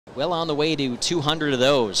Well on the way to 200 of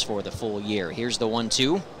those for the full year. Here's the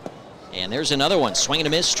 1-2. And there's another one. Swing and a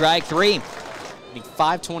miss, strike three.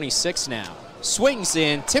 526 now. Swings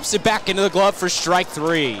in, tips it back into the glove for strike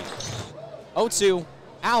three. 0-2.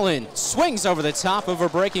 Allen swings over the top of a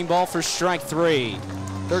breaking ball for strike three.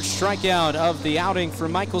 Third strikeout of the outing for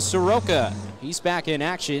Michael Soroka. He's back in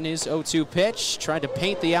action. His 0-2 pitch. Tried to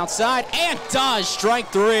paint the outside and does. Strike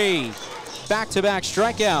three. Back-to-back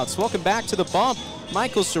strikeouts. Welcome back to the bump.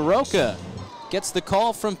 Michael Soroka gets the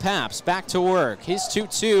call from Paps. Back to work. His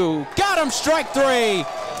 2-2. Got him. Strike three.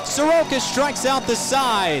 Soroka strikes out the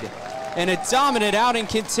side. And a dominant outing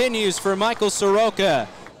continues for Michael Soroka.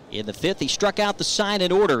 In the fifth, he struck out the side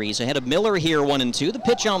in order. He's ahead of Miller here, 1-2. The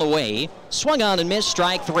pitch on the way. Swung on and missed,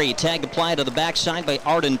 strike three. Tag applied to the backside by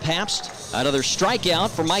Arden Pabst. Another strikeout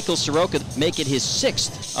for Michael Soroka, make it his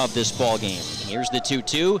sixth of this ball game. Here's the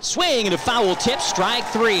 2-2. Swing and a foul tip, strike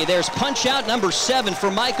three. There's punch out number 7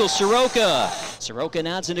 for Michael Soroka. Soroka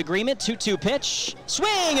nods in agreement, 2-2 pitch.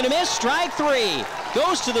 Swing and a miss, strike three.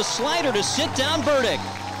 Goes to the slider to sit down Burdick.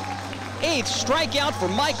 8th strikeout for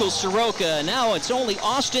Michael Soroka. Now it's only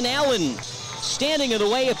Austin Allen standing in the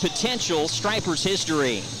way of potential Stripers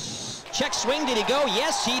history. Check swing, did he go?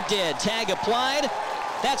 Yes, he did. Tag applied.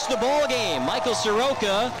 That's the ball game. Michael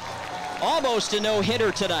Soroka, almost a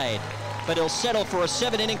no-hitter tonight, but he'll settle for a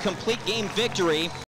 7-inning complete game victory.